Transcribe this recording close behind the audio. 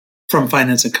From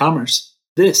Finance and Commerce,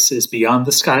 this is Beyond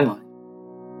the Skyline,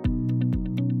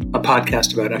 a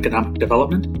podcast about economic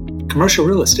development, commercial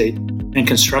real estate, and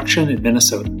construction in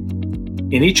Minnesota.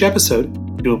 In each episode,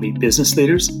 you will meet business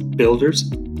leaders, builders,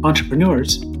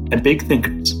 entrepreneurs, and big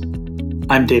thinkers.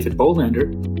 I'm David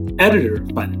Bolander, editor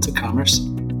of Finance and Commerce.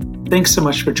 Thanks so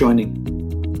much for joining me.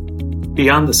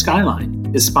 Beyond the Skyline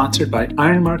is sponsored by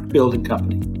Ironmark Building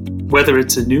Company. Whether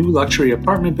it's a new luxury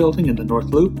apartment building in the North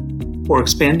Loop or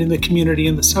expanding the community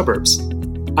in the suburbs,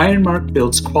 Ironmark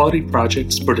builds quality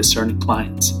projects for discerning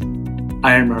clients.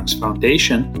 Ironmark's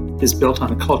foundation is built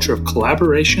on a culture of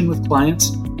collaboration with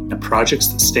clients and projects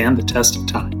that stand the test of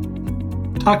time.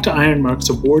 Talk to Ironmark's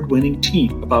award-winning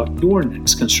team about your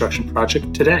next construction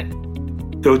project today.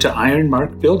 Go to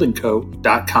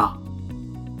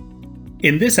ironmarkbuildingco.com.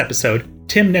 In this episode,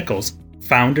 Tim Nichols,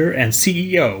 founder and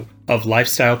CEO of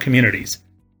Lifestyle Communities,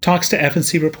 talks to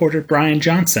F&C reporter Brian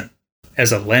Johnson.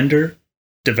 As a lender,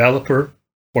 developer,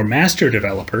 or master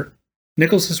developer,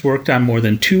 Nichols has worked on more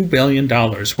than $2 billion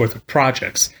worth of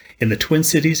projects in the Twin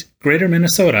Cities, Greater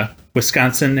Minnesota,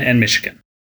 Wisconsin, and Michigan.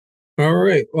 All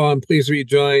right. Well, I'm pleased to be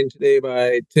joined today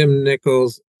by Tim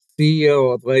Nichols,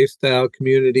 CEO of Lifestyle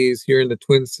Communities here in the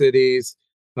Twin Cities,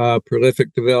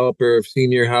 prolific developer of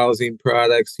senior housing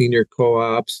products, senior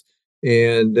co-ops,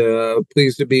 and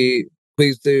pleased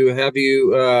to have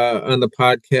you on the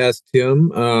podcast,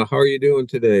 Tim. How are you doing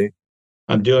today?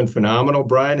 I'm doing phenomenal,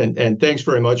 Brian, and thanks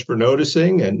very much for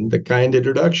noticing and the kind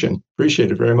introduction.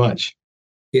 Appreciate it very much.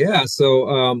 Yeah, so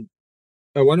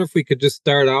I wonder if we could just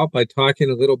start out by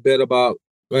talking a little bit about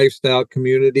Lifestyle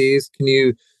Communities. Can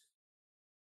you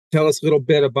tell us a little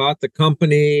bit about the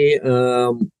company,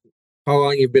 how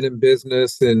long you've been in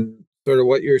business, and sort of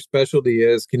what your specialty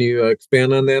is? Can you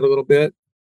expand on that a little bit?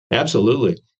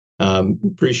 Absolutely.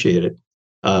 Appreciate it.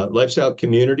 Lifestyle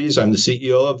Communities, I'm the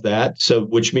CEO of that, so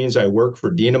which means I work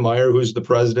for Dina Meyer, who's the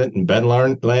president, and Ben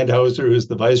Landhauser, who's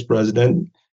the vice president,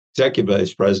 executive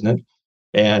vice president,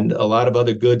 and a lot of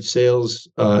other good sales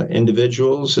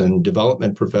individuals and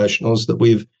development professionals that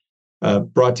we've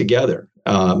brought together.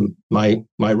 My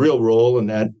real role in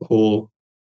that whole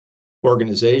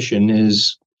organization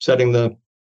is setting the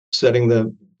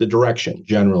direction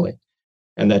generally,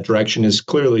 and that direction is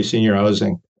clearly senior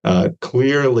housing.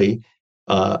 Clearly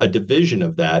a division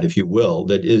of that, if you will,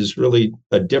 that is really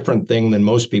a different thing than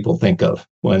most people think of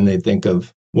when they think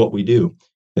of what we do.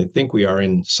 They think we are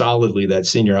in solidly that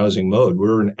senior housing mode.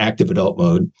 We're in active adult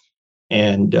mode.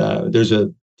 And there's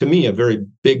to me, a very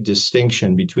big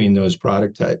distinction between those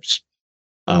product types.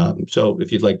 So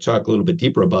if you'd like to talk a little bit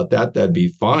deeper about that, that'd be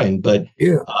fine. But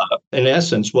yeah. In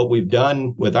essence, what we've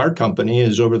done with our company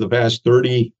is over the past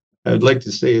 30, I'd like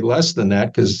to say less than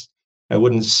that because I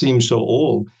wouldn't seem so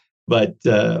old, but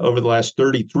over the last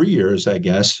 33 years, I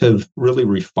guess, have really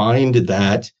refined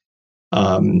that,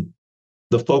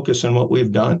 the focus on what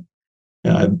we've done.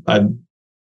 I've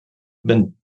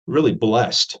been really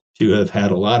blessed to have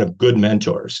had a lot of good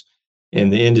mentors in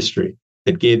the industry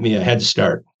that gave me a head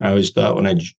start. I always thought when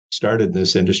I started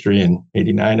this industry in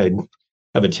 '89, I'd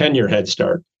have a 10-year head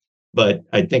start, but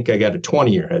I think I got a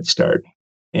 20-year head start.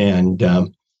 And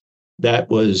that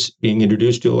was being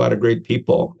introduced to a lot of great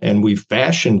people. And we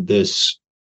fashioned this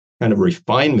kind of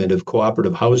refinement of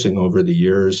cooperative housing over the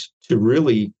years to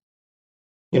really,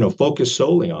 focus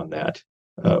solely on that.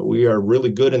 We are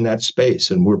really good in that space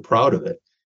and we're proud of it.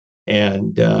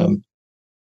 And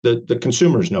the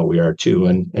consumers know we are too.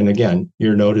 And again,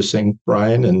 you're noticing,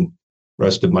 Brian, and the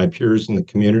rest of my peers in the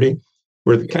community,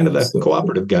 we're kind of the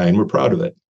cooperative guy and we're proud of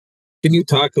it. Can you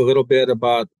talk a little bit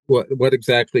about what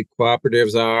exactly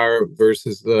cooperatives are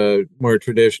versus the more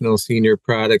traditional senior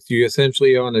products? You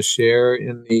essentially own a share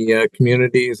in the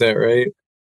community, is that right?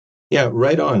 Yeah,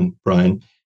 right on, Brian.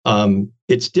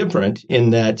 It's different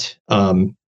in that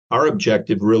our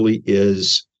objective really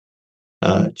is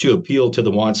to appeal to the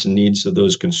wants and needs of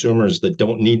those consumers that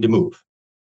don't need to move.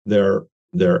 They're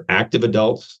active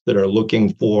adults that are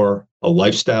looking for a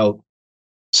lifestyle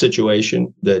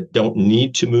situation, that don't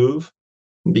need to move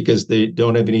because they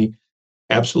don't have any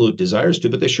absolute desires to,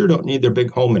 but they sure don't need their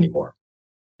big home anymore.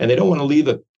 And they don't want to leave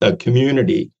a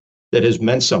community that has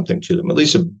meant something to them. At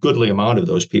least a goodly amount of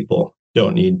those people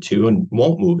don't need to and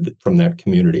won't move from that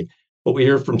community. What we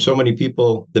hear from so many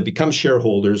people that become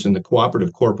shareholders in the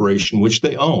cooperative corporation, which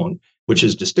they own, which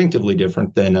is distinctively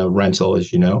different than a rental,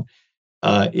 as you know,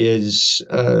 is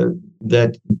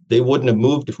that they wouldn't have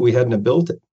moved if we hadn't have built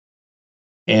it.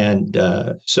 And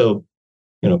so,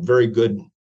 very good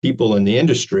people in the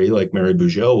industry, like Mary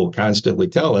Bugeaud, will constantly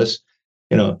tell us,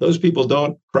 those people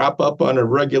don't crop up on a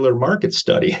regular market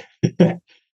study.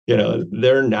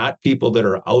 They're not people that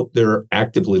are out there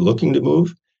actively looking to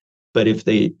move. But if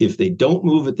they don't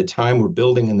move at the time we're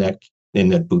building in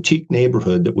that boutique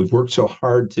neighborhood that we've worked so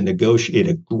hard to negotiate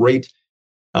a great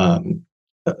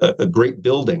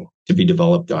building to be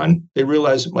developed on, they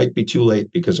realize it might be too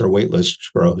late because our wait lists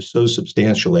grow so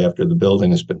substantially after the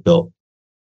building has been built.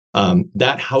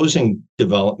 That housing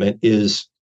development is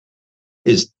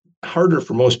harder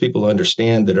for most people to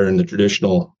understand that are in the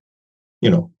traditional,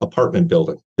 apartment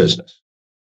building business.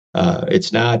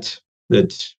 It's not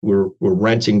that we're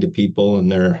renting to people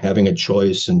and they're having a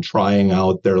choice and trying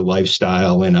out their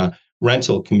lifestyle in a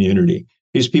rental community.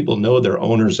 These people know they're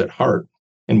owners at heart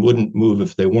and wouldn't move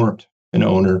if they weren't an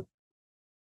owner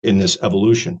in this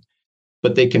evolution.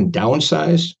 But they can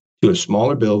downsize to a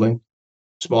smaller building,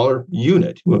 smaller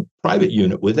unit, a private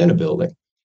unit within a building,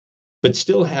 but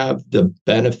still have the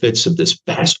benefits of this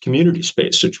vast community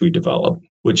space which we develop,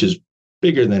 which is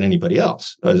bigger than anybody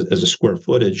else as a square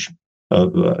footage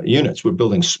of units. We're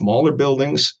building smaller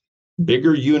buildings,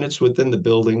 bigger units within the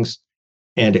buildings,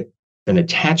 and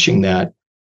attaching that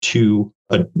to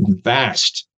a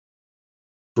vast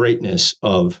greatness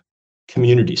of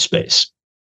community space.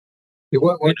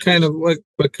 What kind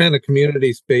of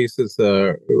community spaces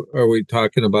are we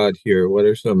talking about here? What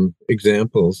are some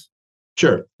examples?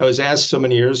 Sure. I was asked so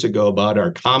many years ago about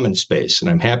our common space, and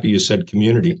I'm happy you said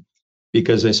community,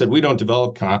 because they said we don't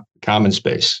develop common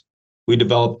space. We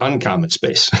develop uncommon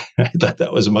space. I thought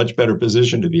that was a much better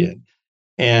position to be in.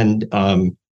 And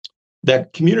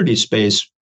that community space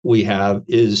we have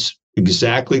is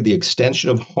exactly the extension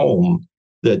of home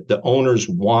that the owners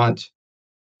want,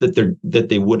 that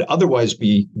they would otherwise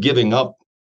be giving up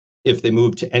if they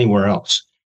moved to anywhere else.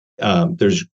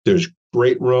 There's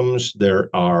great rooms. There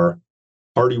are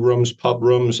party rooms, pub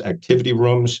rooms, activity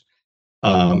rooms.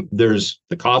 There's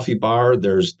the coffee bar.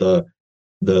 There's the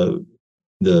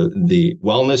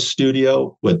wellness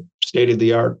studio with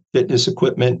state-of-the-art fitness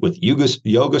equipment, with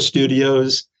yoga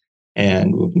studios.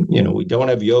 And, we don't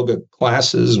have yoga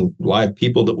classes and live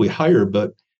people that we hire,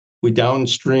 but we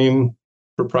downstream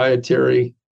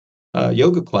proprietary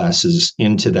yoga classes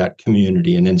into that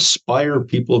community and inspire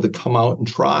people to come out and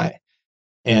try.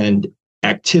 And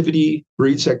activity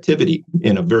breeds activity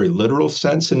in a very literal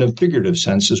sense and a figurative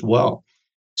sense as well.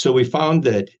 So we found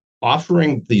that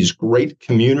offering these great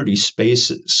community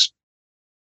spaces,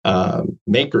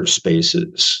 maker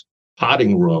spaces,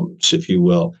 potting rooms, if you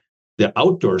will, the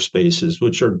outdoor spaces,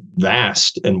 which are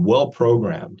vast and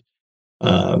well-programmed,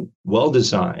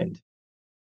 well-designed,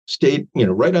 stayed,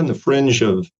 right on the fringe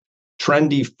of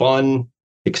trendy, fun,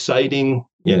 exciting,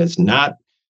 it's not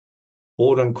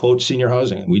quote unquote senior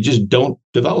housing. We just don't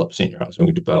develop senior housing.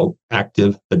 We develop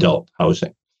active adult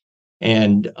housing.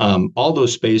 And all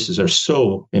those spaces are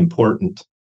so important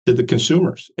to the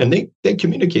consumers. And they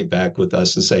communicate back with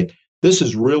us and say, this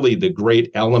is really the great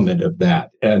element of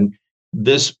that. And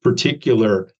this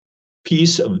particular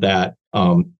piece of that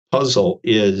puzzle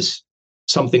is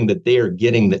something that they are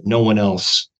getting that no one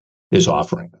else is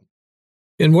offering them.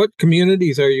 And what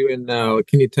communities are you in now?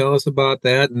 Can you tell us about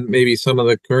that and maybe some of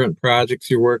the current projects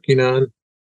you're working on?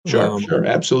 Sure,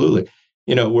 absolutely.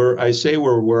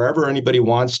 We're wherever anybody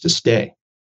wants to stay.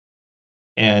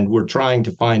 And we're trying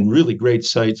to find really great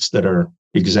sites that are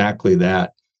exactly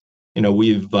that.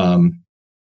 We've,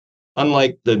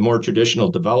 unlike the more traditional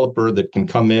developer that can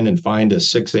come in and find a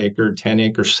 6-acre,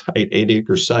 10-acre site,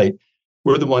 8-acre site,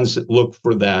 we're the ones that look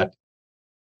for that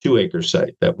 2-acre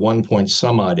site, that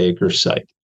 1-point-some-odd acre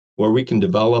site, where we can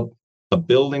develop a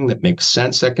building that makes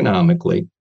sense economically,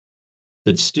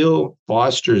 that still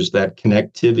fosters that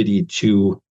connectivity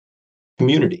to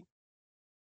community.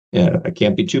 It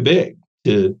can't be too big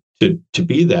to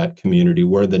be that community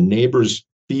where the neighbors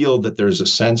feel that there's a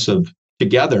sense of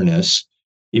togetherness,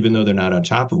 even though they're not on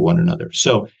top of one another.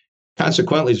 So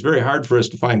consequently, it's very hard for us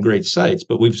to find great sites,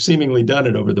 but we've seemingly done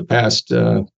it over the past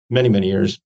many, many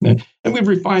years. And we've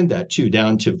refined that too,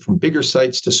 down to from bigger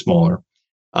sites to smaller.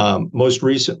 Most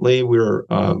recently, we're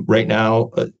right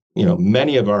now,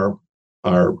 many of our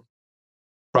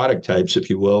product types, if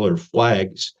you will, or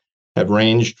flags have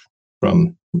ranged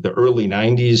from the early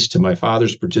 90s to my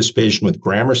father's participation with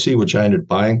Gramercy, which I ended up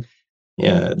buying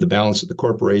the balance of the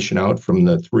corporation out from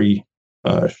the 3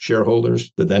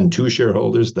 shareholders, to then 2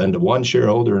 shareholders, then to 1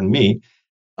 shareholder and me.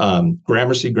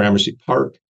 Gramercy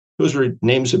Park, those were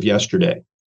names of yesterday.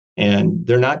 And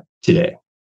they're not today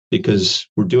because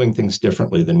we're doing things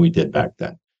differently than we did back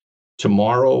then.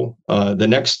 Tomorrow, the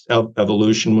next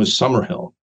evolution was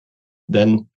Summerhill,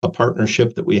 then a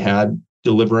partnership that we had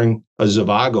delivering a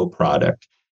Zavago product.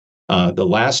 The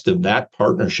last of that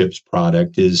partnership's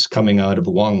product is coming out of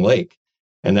Long Lake.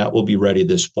 and that will be ready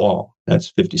this fall. That's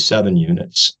 57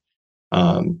 units.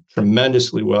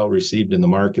 Tremendously well received in the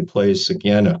marketplace.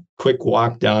 Again, a quick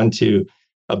walk down to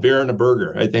a beer and a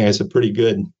burger. I think that's a pretty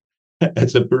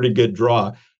good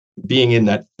draw, being in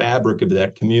that fabric of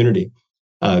that community.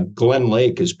 Glen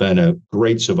Lake has been a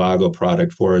great Zavago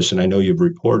product for us, and I know you've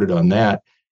reported on that.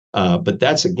 But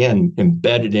that's, again,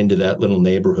 embedded into that little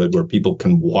neighborhood where people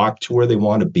can walk to where they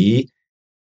want to be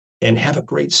and have a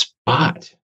great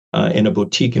spot in a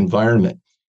boutique environment.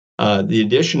 The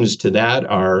additions to that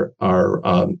are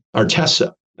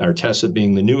Artesa, Artesa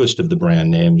being the newest of the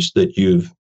brand names that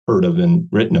you've heard of and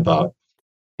written about.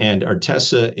 And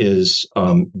Artesa is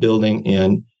building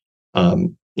in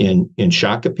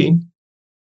Shakopee,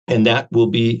 and that will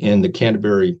be in the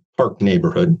Canterbury Park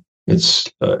neighborhood. It's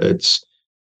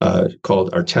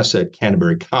called Artesa at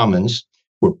Canterbury Commons.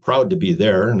 We're proud to be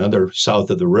there. Another south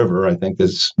of the river. I think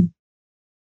there's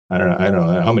I don't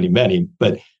know how many,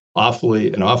 but an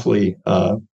awfully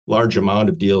large amount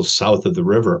of deals south of the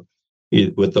river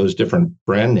with those different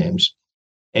brand names.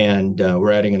 And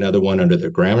we're adding another one under the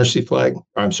Gramercy flag.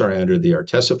 Under the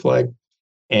Artesa flag.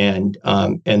 And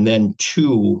then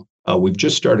two, we've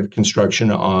just started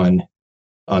construction on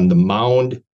the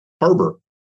Mound Harbor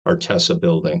Artesa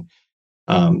building.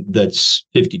 That's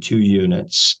 52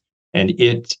 units. And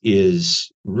it is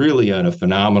really on a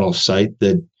phenomenal site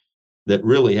that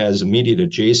really has immediate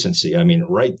adjacency. I mean,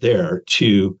 right there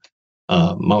to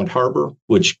Mount Harbor,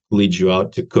 which leads you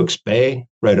out to Cook's Bay,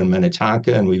 right on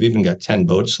Minnetonka. And we've even got 10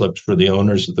 boat slips for the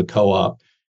owners of the co-op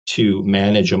to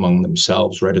manage among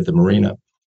themselves right at the marina.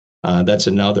 That's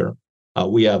another.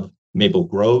 We have Maple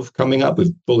Grove coming up.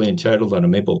 We've fully entitled on a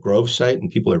Maple Grove site,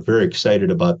 and people are very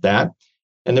excited about that.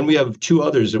 And then we have two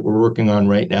others that we're working on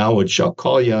right now, which I'll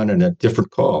call you on in a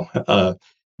different call.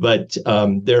 But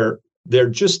they're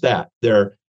just that.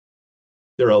 They're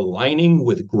aligning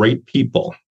with great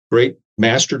people, great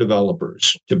master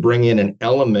developers, to bring in an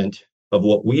element of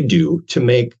what we do to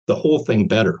make the whole thing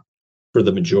better for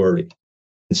the majority.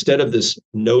 Instead of this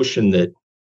notion that,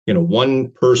 one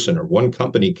person or one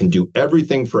company can do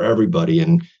everything for everybody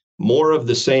and more of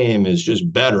the same is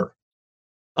just better.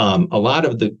 A lot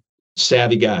of the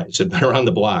savvy guys that have been around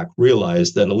the block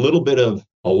realize that a little bit of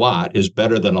a lot is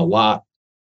better than a lot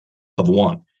of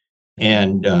one.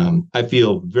 And I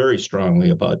feel very strongly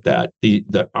about that.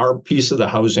 Our piece of the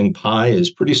housing pie is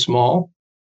pretty small,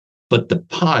 but the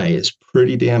pie is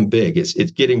pretty damn big.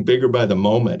 It's getting bigger by the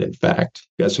moment, in fact.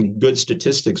 Got some good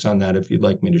statistics on that if you'd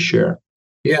like me to share.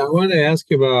 Yeah, I wanted to ask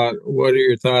you about what are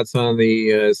your thoughts on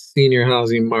the senior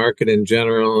housing market in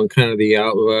general and kind of the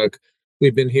outlook.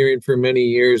 We've been hearing for many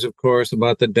years, of course,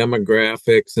 about the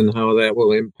demographics and how that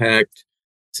will impact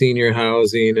senior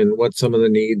housing and what some of the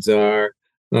needs are.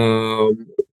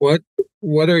 What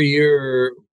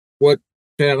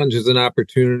challenges and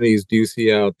opportunities do you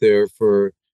see out there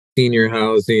for senior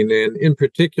housing, and in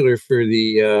particular for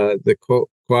the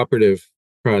cooperative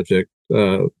product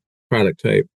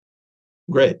type?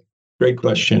 Great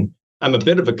question. I'm a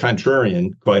bit of a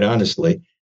contrarian, quite honestly.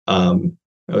 I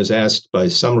was asked by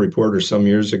some reporter some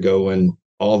years ago when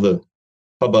all the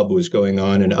hubbub was going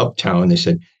on in Uptown. They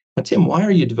said, "Tim, why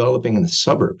are you developing in the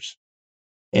suburbs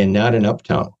and not in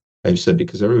Uptown?" I said,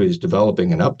 "Because everybody's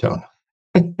developing in Uptown."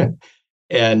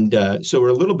 And so we're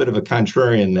a little bit of a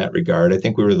contrarian in that regard. I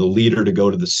think we were the leader to go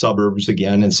to the suburbs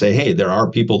again and say, "Hey, there are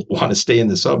people who want to stay in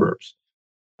the suburbs."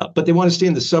 But they want to stay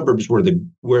in the suburbs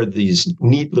where these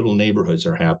neat little neighborhoods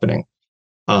are happening.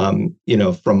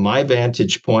 From my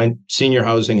vantage point, senior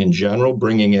housing in general,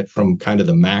 bringing it from kind of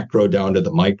the macro down to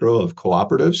the micro of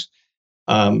cooperatives,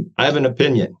 I have an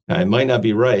opinion. I might not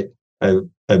be right. I've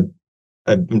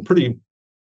been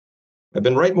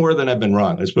right more than I've been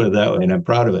wrong. Let's put it that way, and I'm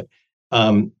proud of it.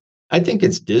 I think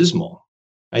it's dismal.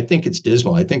 I think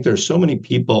there's so many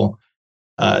people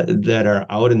that are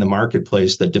out in the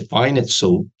marketplace that define it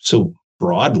so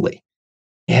broadly,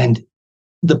 and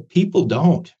the people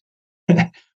don't.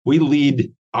 We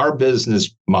lead our business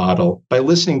model by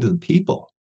listening to the people.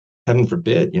 Heaven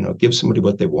forbid, give somebody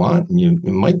what they want, and you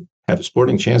might have a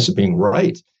sporting chance of being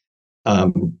right.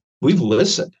 We've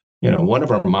listened. One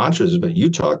of our mantras is, "But you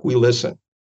talk, we listen."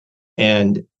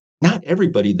 And not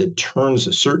everybody that turns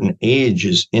a certain age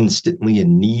is instantly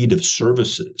in need of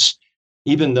services,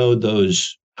 even though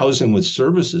those housing with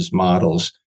services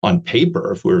models on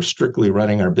paper, if we're strictly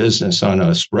running our business on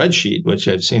a spreadsheet, which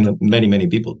I've seen many, many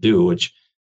people do, which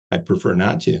I prefer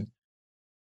not to,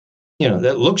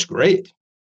 that looks great.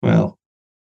 Well,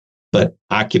 but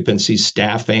occupancy,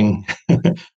 staffing,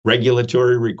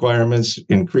 regulatory requirements,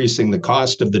 increasing the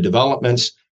cost of the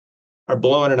developments are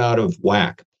blowing it out of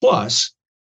whack. Plus,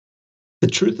 the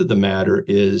truth of the matter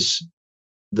is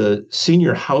the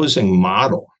senior housing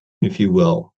model, if you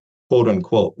will, quote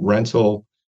unquote, rental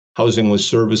housing with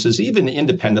services, even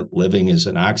independent living is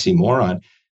an oxymoron.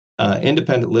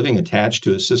 Independent living attached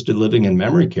to assisted living and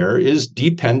memory care is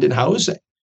dependent housing.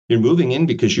 You're moving in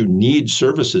because you need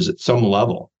services at some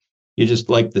level. You just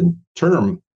like the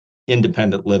term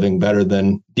independent living better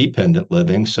than dependent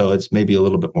living, so it's maybe a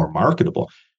little bit more marketable.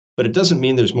 But it doesn't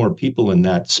mean there's more people in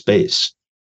that space.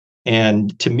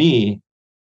 And to me,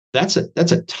 that's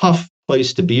a tough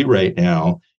place to be right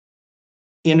now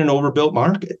in an overbuilt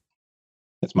market.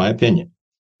 That's my opinion.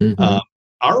 Mm-hmm.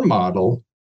 Our model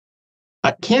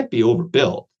can't be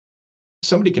overbuilt.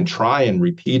 Somebody can try and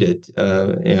repeat it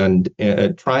and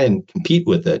try and compete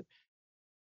with it,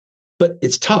 but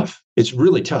it's tough. It's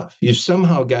really tough. You've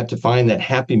somehow got to find that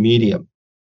happy medium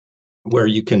where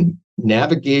you can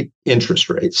navigate interest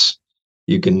rates,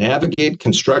 you can navigate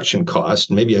construction costs.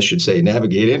 Maybe I should say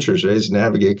navigate interest rates,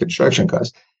 navigate construction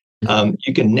costs.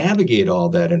 You can navigate all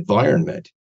that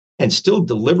environment and still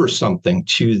deliver something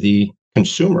to the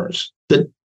consumers that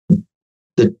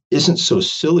isn't so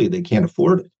silly they can't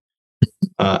afford it.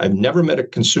 I've never met a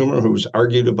consumer who's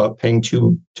argued about paying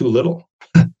too little.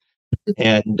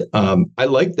 And I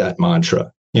like that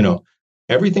mantra.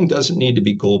 Everything doesn't need to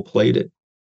be gold plated.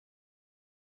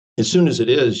 As soon as it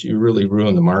is, you really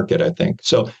ruin the market, I think.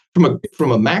 So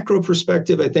from a macro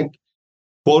perspective, I think,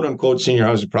 quote unquote, senior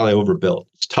housing is probably overbuilt.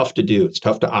 It's tough to do. It's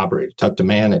tough to operate. It's tough to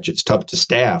manage. It's tough to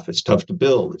staff. It's tough to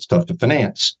build. It's tough to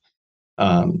finance.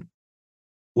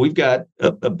 We've got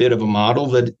a bit of a model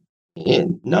that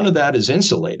none of that is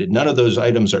insulated. None of those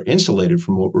items are insulated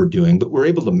from what we're doing, but we're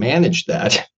able to manage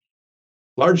that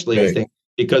largely, right. I think,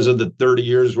 because of the 30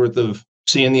 years worth of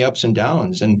seeing the ups and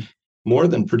downs. And more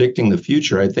than predicting the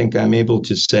future, I think I'm able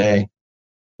to say,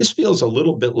 this feels a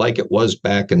little bit like it was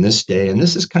back in this day. And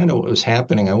this is kind of what was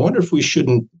happening. I wonder if we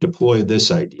shouldn't deploy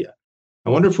this idea.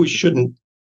 I wonder if we shouldn't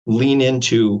lean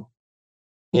into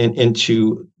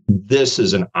this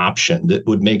as an option that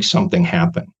would make something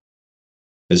happen.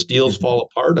 As deals fall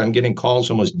apart, I'm getting calls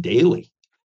almost daily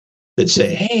that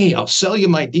say, hey, I'll sell you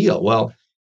my deal. Well,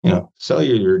 sell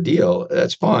you your deal,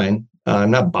 that's fine.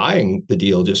 I'm not buying the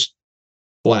deal just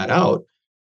flat out,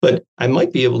 but I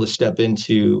might be able to step in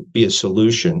to be a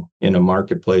solution in a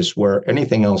marketplace where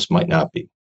anything else might not be.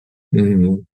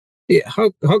 Mm-hmm. Yeah,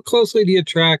 how closely do you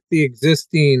track the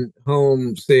existing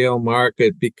home sale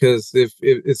market? Because if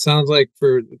it sounds like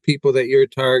for the people that you're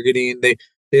targeting, they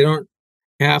don't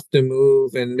have to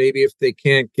move, and maybe if they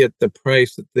can't get the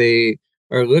price that they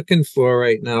are looking for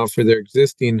right now for their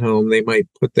existing home, they might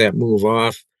put that move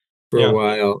off for a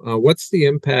while. What's the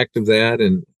impact of that,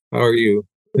 and how are you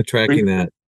tracking that?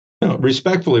 No,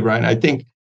 respectfully, Brian, I think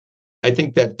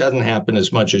that doesn't happen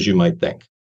as much as you might think,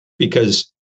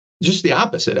 because just the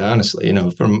opposite, honestly,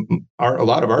 from a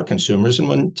lot of our consumers, and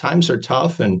when times are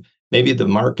tough and maybe the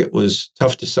market was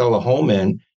tough to sell a home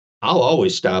in, I'll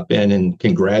always stop in and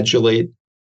congratulate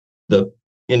the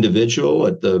individual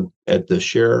at the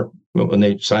share when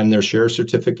they sign their share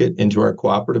certificate into our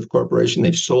cooperative corporation.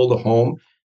 They've sold a home.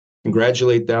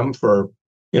 Congratulate them for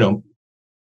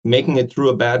making it through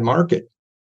a bad market.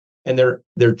 And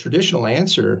their traditional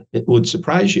answer, it would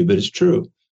surprise you, but it's true,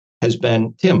 has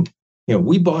been, Tim,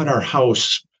 we bought our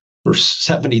house for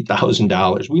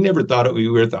 $70,000. We never thought it would be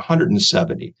worth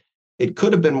 $170,000. It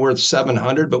could have been worth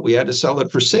 $700,000, but we had to sell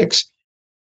it for $600,000.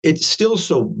 It's still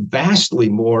so vastly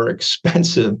more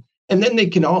expensive. And then they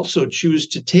can also choose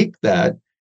to take that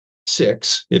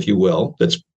 $600,000, if you will,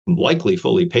 that's likely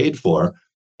fully paid for,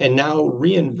 and now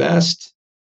reinvest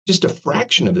just a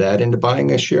fraction of that into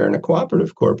buying a share in a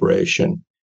cooperative corporation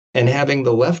and having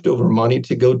the leftover money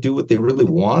to go do what they really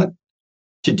want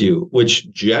to do,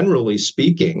 which generally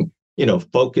speaking,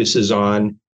 focuses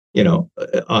on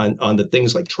the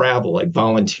things like travel, like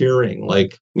volunteering,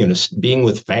 like, being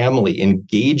with family,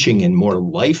 engaging in more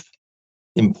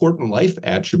important life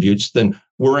attributes than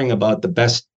worrying about the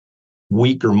best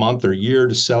week or month or year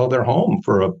to sell their home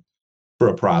for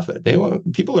a profit.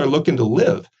 People are looking to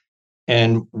live.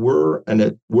 And we're an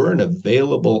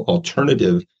available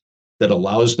alternative that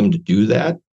allows them to do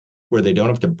that, where they don't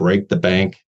have to break the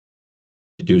bank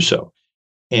to do so.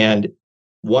 And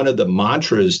one of the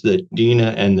mantras that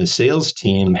Dina and the sales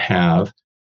team have,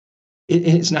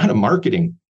 it's not a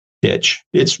marketing pitch,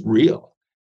 it's real,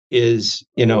 is,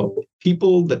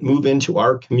 people that move into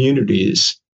our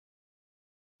communities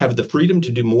have the freedom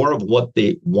to do more of what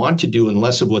they want to do and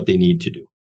less of what they need to do.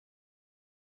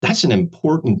 That's an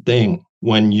important thing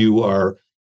when you're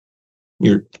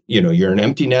an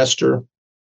empty nester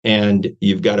and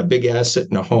you've got a big asset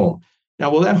in a home.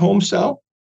 Now, will that home sell?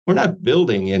 we're not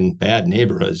building in bad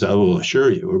neighborhoods. I will assure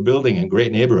you, we're building in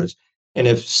great neighborhoods. And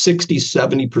if 60,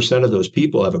 70% of those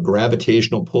people have a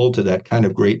gravitational pull to that kind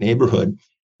of great neighborhood,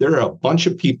 there are a bunch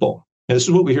of people, and this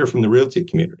is what we hear from the realty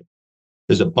community.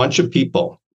 There's a bunch of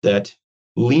people that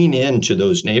lean into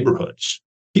those neighborhoods.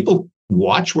 People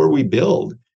watch where we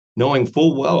build, knowing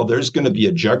full well there's going to be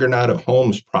a juggernaut of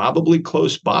homes probably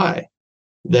close by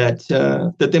that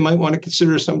they might want to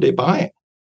consider someday buying.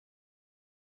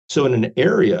 So in an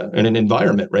area, in an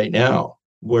environment right now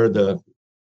where the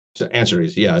answer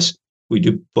is yes, we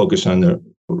do focus on the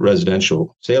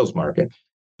residential sales market,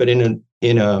 but in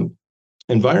a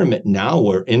environment now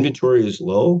where inventory is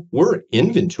low, we're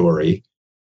inventory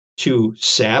to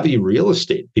savvy real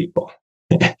estate people.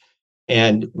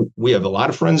 And we have a lot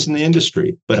of friends in the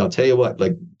industry, but I'll tell you what,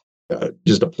 like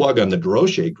just a plug on the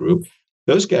Drochet group,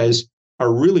 those guys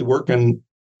are really working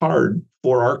hard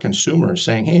for our consumers,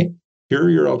 saying, hey, here are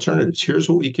your alternatives. Here's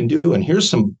what we can do. And here's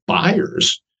some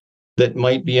buyers that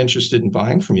might be interested in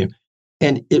buying from you.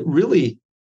 And it really,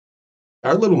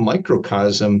 our little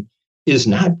microcosm is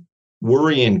not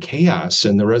worry and chaos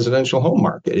in the residential home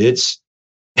market. It's,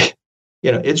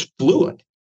 it's fluent.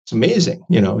 It's amazing.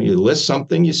 You list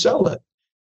something, you sell it.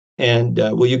 And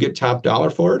will you get top dollar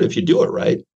for it if you do it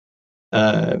right?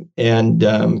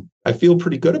 I feel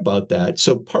pretty good about that.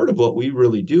 So part of what we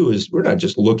really do is we're not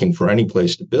just looking for any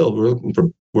place to build. We're looking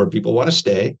for where people want to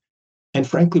stay. And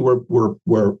frankly,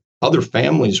 where other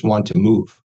families want to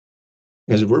move.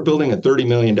 Because if we're building a $30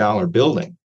 million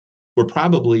building, we're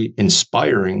probably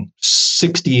inspiring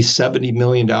 $60, $70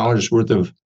 million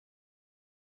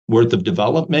worth of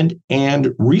development and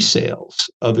resales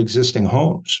of existing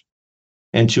homes.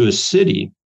 And to a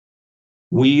city,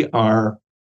 we are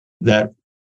that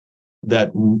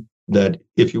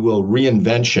if you will,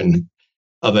 reinvention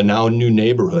of a now new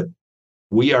neighborhood.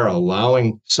 We are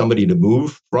allowing somebody to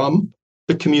move from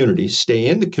the community, stay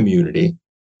in the community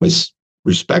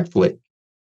respectfully,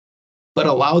 but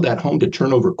allow that home to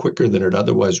turn over quicker than it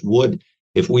otherwise would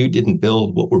if we didn't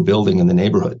build what we're building in the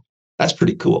neighborhood. That's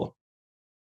pretty cool.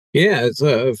 Yeah, it's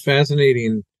a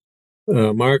fascinating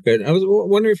market. I was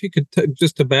wondering if you could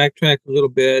just to backtrack a little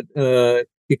bit.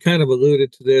 You kind of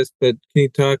alluded to this, but can you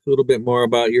talk a little bit more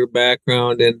about your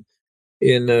background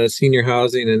in senior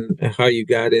housing and how you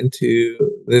got into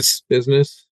this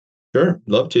business? Sure,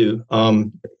 love to.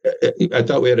 I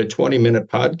thought we had a 20-minute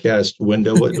podcast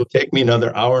window. It'll take me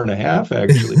another hour and a half,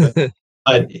 actually.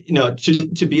 But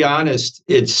to be honest,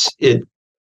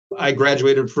 I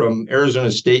graduated from Arizona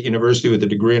State University with a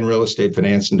degree in real estate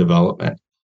finance and development,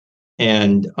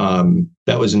 and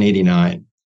that was in '89.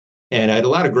 And I had a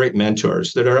lot of great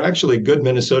mentors that are actually good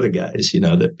Minnesota guys,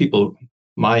 that people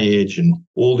my age and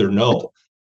older know.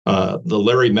 The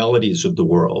Larry Melodies of the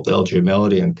world, LJ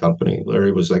Melody and Company.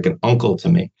 Larry was like an uncle to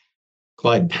me.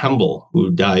 Clyde Pemble,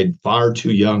 who died far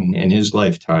too young in his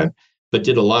lifetime, but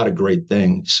did a lot of great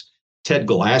things. Ted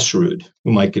Glassrud,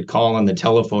 whom I could call on the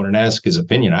telephone and ask his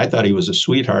opinion. I thought he was a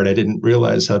sweetheart. I didn't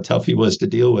realize how tough he was to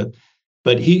deal with.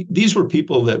 But these were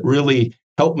people that really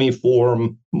helped me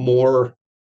form more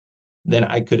than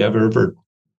I could have ever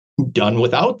done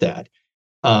without that.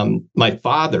 My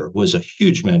father was a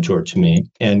huge mentor to me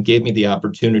and gave me the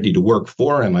opportunity to work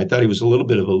for him. I thought he was a little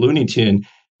bit of a Looney Tune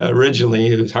originally.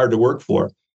 It was hard to work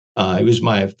for. He was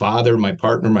my father, my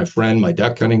partner, my friend, my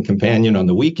duck hunting companion on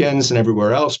the weekends and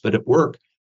everywhere else. But at work,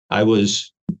 I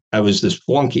was this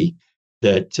flunky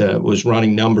that was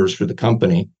running numbers for the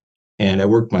company. And I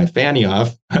worked my fanny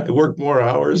off. I worked more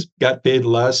hours, got paid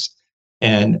less,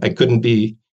 and I couldn't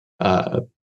be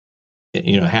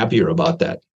happier about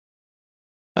that.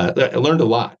 I learned a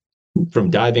lot from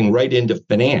diving right into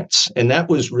finance, and that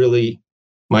was really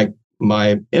my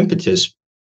impetus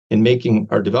in making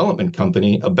our development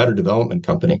company a better development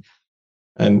company.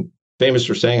 I'm famous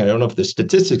for saying, I don't know if the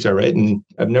statistics are right, and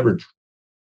I've never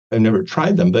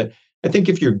tried them, but I think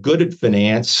if you're good at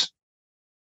finance,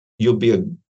 you'll be a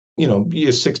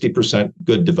 60%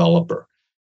 good developer.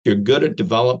 If you're good at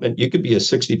development, you could be a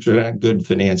 60% good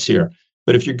financier.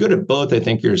 But if you're good at both, I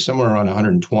think you're somewhere around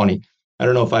 120. I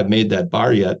don't know if I've made that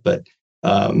bar yet, but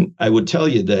I would tell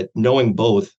you that knowing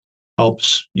both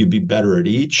helps you be better at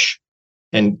each.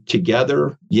 And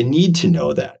together, you need to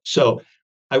know that. So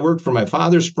I worked for my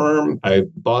father's firm. I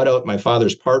bought out my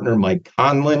father's partner, Mike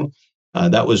Conlin.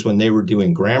 That was when they were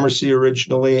doing Gramercy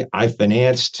originally. I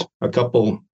financed a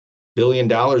couple $1 billion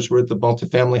worth of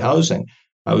multifamily housing.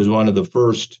 I was one of the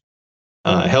first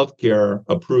healthcare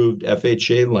approved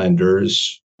FHA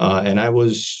lenders, and I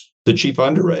was the chief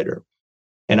underwriter.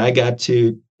 And I got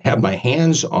to have my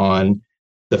hands on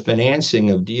the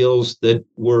financing of deals that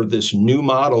were this new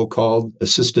model called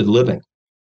assisted living.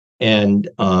 And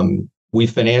we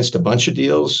financed a bunch of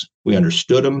deals. We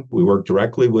understood them. We worked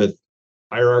directly with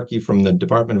hierarchy from the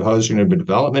Department of Housing and Urban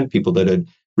Development, people that had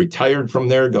retired from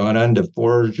there, gone on to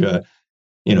forge a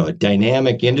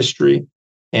dynamic industry.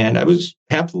 And I was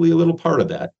happily a little part of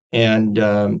that. And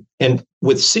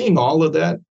with seeing all of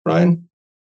that, Brian,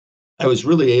 I was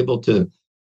really able to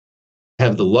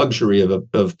have the luxury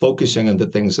of focusing on the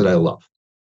things that I love.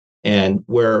 And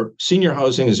where senior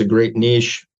housing is a great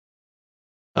niche,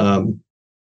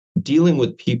 dealing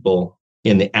with people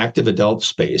in the active adult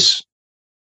space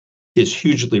is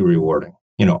hugely rewarding.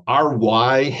 Our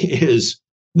why is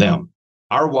them.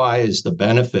 Our why is the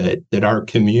benefit that our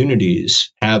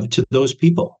communities have to those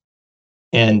people.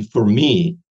 And for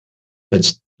me,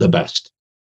 that's the best.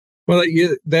 Well,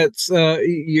 you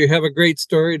have a great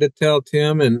story to tell,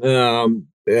 Tim, and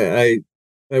I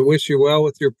wish you well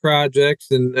with your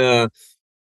projects and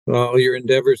all your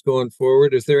endeavors going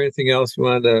forward. Is there anything else you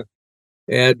wanted to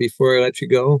add before I let you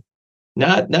go?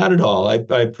 Not at all. I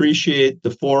appreciate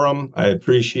the forum. I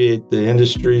appreciate the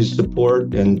industry's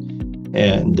support and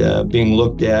being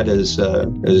looked at as a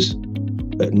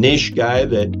niche guy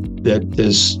that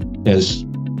has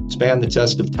spanned the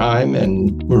test of time,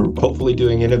 and we're hopefully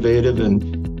doing innovative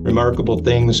and remarkable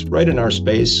things right in our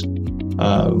space.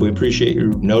 We appreciate you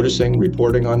noticing,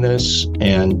 reporting on this,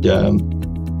 and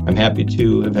I'm happy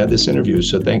to have had this interview.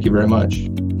 So thank you very much.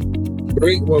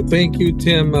 Great. Well, thank you,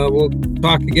 Tim. We'll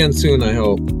talk again soon, I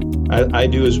hope. I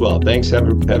do as well. Thanks. Have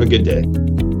a good day.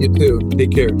 You too.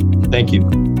 Take care. Thank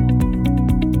you.